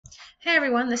Hey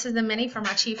everyone, this is the mini for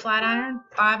my Chief Flat Iron.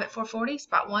 5 at 440,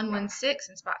 spot 1 wins 6,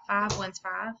 and spot 5 wins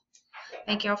 5.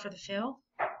 Thank y'all for the fill.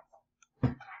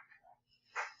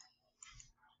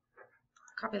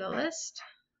 Copy the list.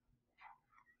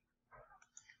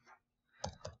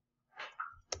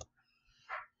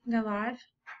 Go live.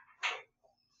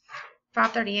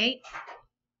 538.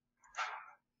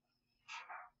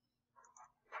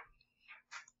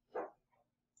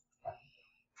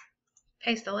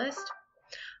 Paste the list.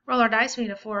 Roll our dice, we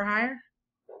need a 4 or higher.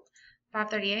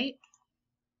 538.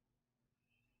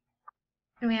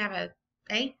 And we have a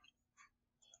 8.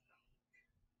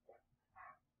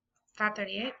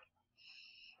 538.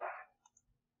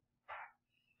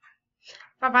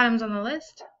 5 items on the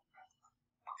list.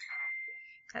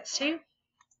 That's 2,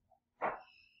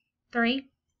 3,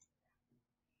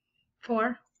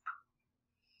 4,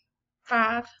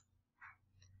 5,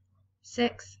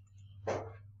 6,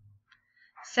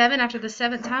 7. After the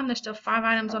 7th time, there's still 5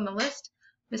 items on the list.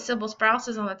 Miss Sybil Sprouse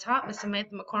is on the top. Miss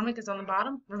Samantha McCormick is on the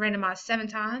bottom. We're randomized 7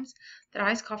 times. The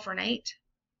dice call for an 8.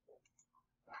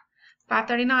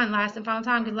 539, last and final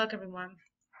time. Good luck, everyone.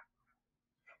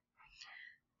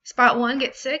 Spot 1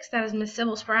 gets 6. That is Miss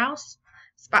Sybil Sprouse.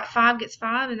 Spot 5 gets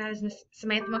 5, and that is Miss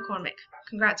Samantha McCormick.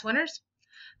 Congrats, winners.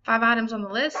 5 items on the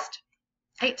list.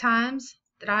 8 times.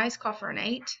 The dice call for an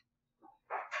 8.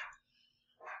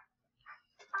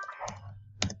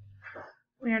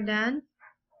 We are done.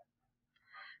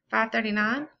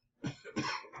 539.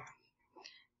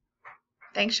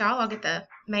 Thanks, y'all. I'll get the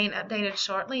main updated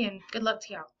shortly, and good luck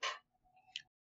to y'all.